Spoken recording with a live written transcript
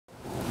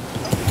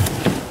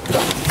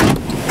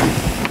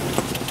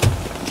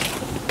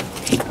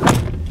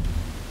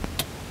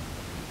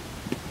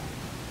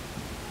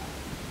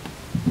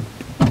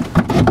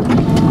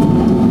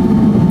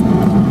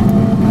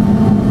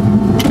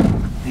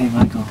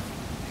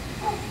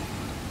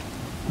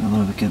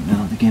wake up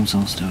now. The game's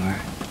almost over.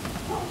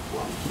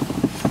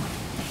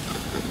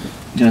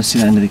 Do you want to see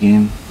the end of the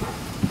game?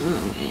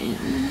 Okay.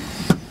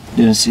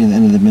 Do you want to see the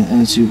end of the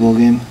MSU bowl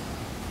game?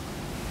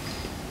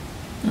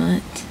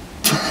 What?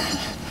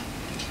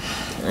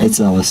 It's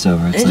almost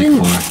over. It's like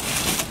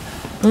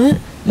 4. What?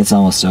 It's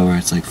almost over.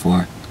 It's like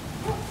 4.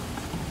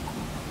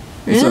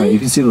 Really? It's alright. You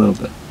can see a little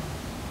bit.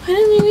 Why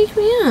didn't you wake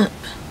me up?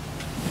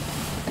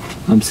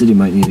 Said you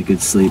might need a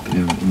good sleep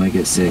and you might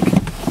get sick.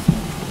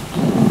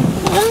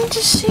 Why didn't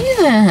you see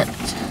that?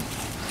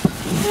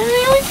 Why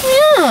didn't you wake me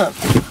up?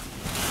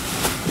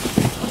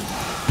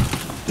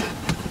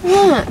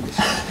 What?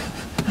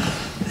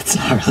 It's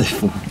not really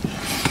 4.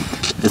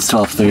 It's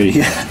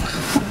 12:30.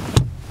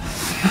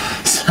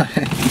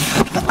 Sorry.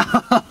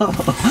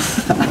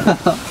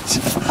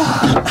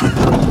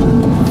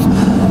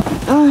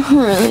 Oh, I'm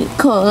really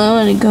cold. I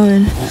want to go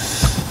in.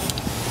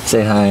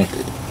 Say hi.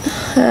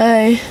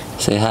 Hi.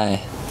 Say hi.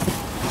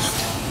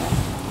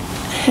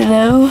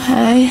 Hello.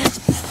 Hi.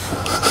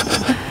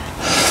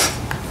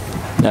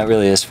 That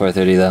really is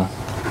 4:30 though.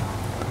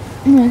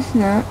 No, it's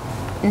not.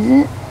 Is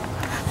it?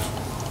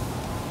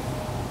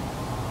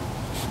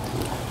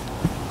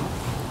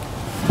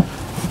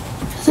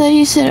 I thought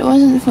you said it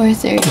wasn't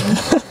 4:30.